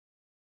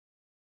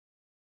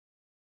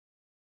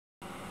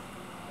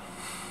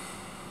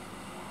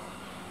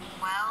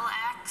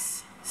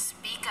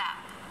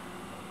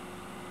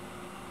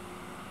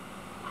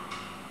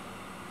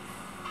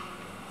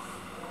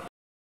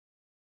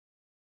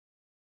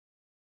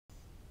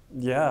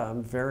Yeah,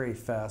 I'm very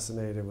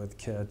fascinated with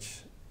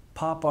kitsch.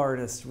 Pop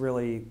artists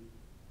really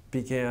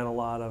began a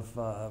lot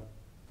of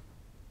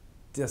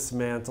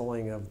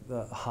dismantling of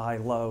the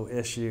high-low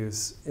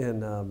issues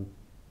in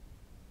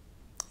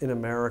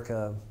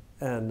America,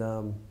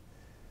 and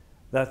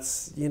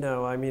that's,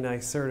 I mean, I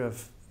sort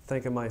of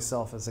think of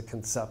myself as a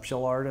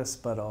conceptual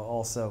artist, but I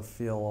also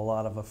feel a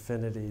lot of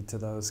affinity to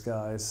those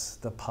guys,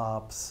 the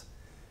Pops,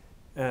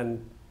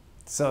 and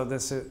so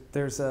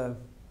there's a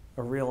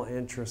real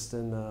interest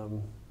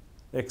in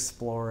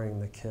exploring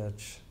the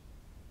kitsch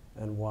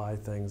and why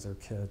things are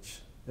kitsch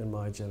in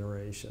my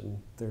generation.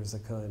 There's a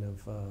kind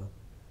of,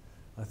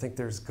 I think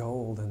there's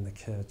gold in the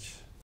kitsch.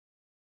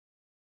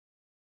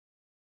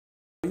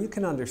 You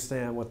can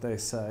understand what they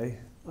say.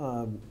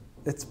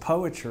 It's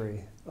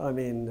poetry. I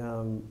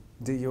mean,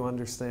 do you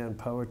understand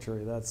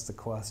poetry? That's the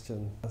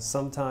question.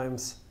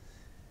 Sometimes,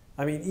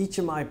 I mean, each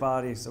of my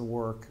bodies of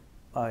work,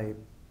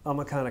 I'm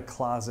a kind of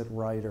closet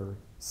writer,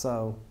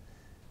 so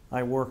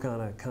I work on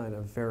a kind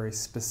of very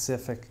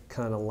specific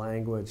kind of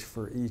language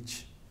for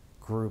each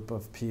group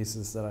of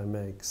pieces that I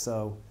make.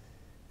 So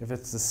if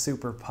it's the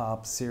super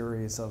pop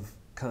series of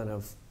kind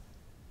of,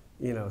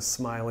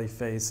 smiley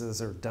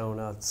faces or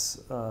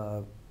donuts,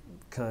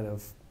 kind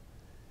of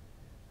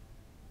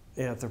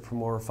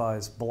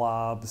anthropomorphized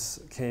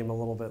blobs came a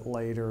little bit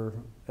later,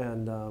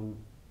 and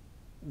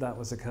that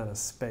was a kind of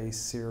space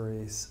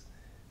series.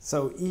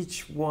 So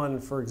each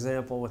one, for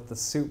example, with the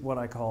what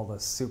I call the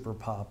super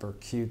pop or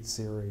cute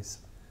series,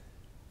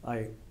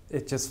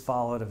 it just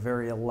followed a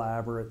very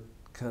elaborate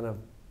kind of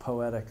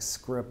poetic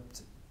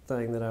script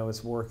thing that I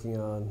was working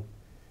on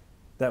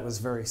that was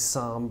very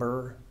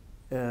somber.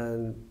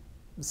 And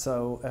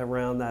so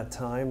around that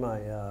time,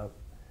 I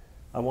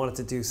wanted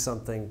to do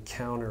something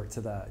counter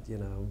to that,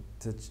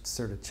 to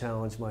sort of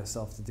challenge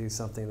myself to do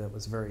something that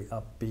was very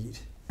upbeat.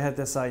 I had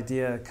this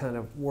idea kind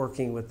of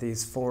working with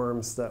these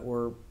forms that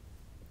were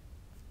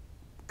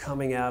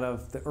coming out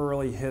of the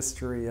early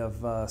history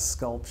of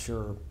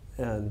sculpture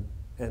and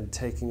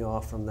taking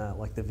off from that,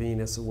 like the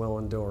Venus of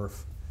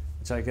Willendorf,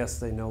 which I guess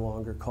they no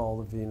longer call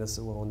the Venus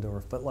of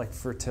Willendorf, but like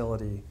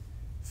fertility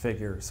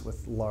figures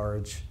with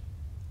large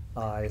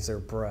eyes or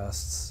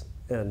breasts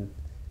and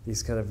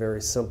these kind of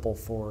very simple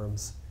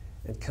forms,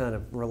 and kind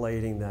of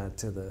relating that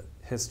to the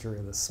history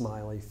of the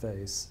smiley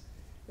face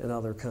and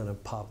other kind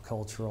of pop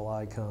cultural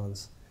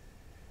icons.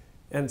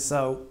 And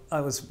so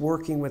I was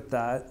working with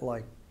that,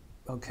 like,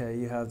 okay,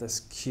 you have this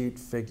cute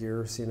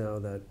figures,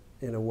 that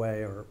in a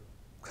way are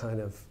kind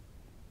of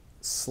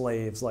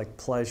slaves, like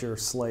pleasure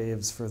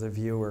slaves for the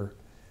viewer.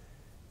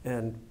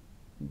 And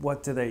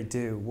what do they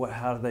do?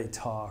 How do they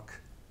talk?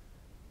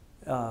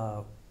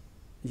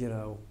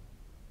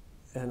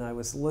 And I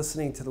was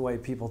listening to the way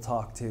people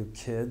talk to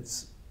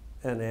kids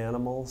and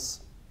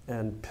animals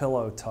and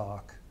pillow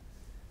talk.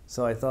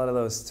 So I thought of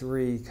those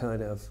three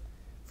kind of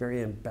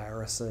very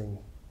embarrassing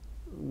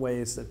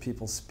ways that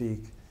people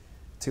speak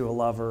to a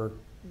lover,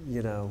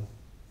 in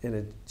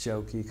a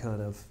jokey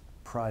kind of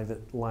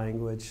private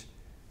language,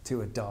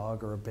 to a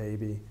dog or a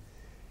baby.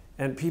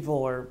 And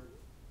people are,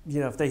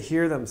 if they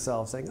hear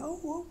themselves saying,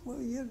 oh,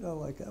 well,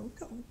 like, oh,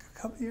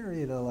 come here,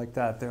 like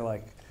that, they're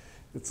like,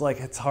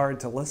 it's hard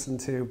to listen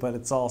to, but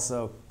it's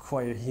also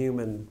quite a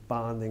human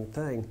bonding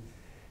thing.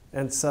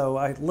 And so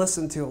I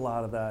listened to a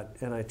lot of that,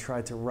 and I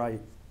tried to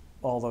write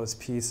all those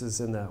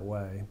pieces in that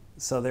way.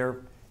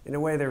 So in a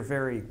way, they're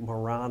very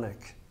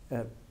moronic,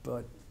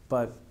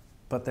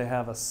 but they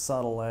have a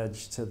subtle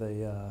edge to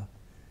the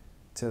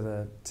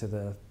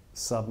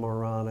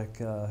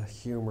submoronic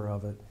humor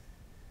of it.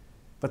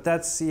 But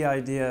that's the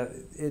idea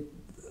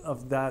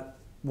of that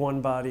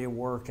one body of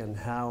work and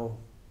how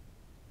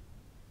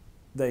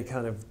they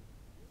kind of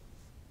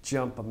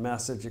jump a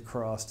message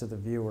across to the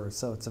viewer.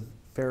 So it's a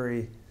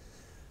very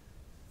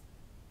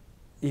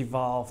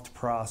evolved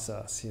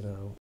process,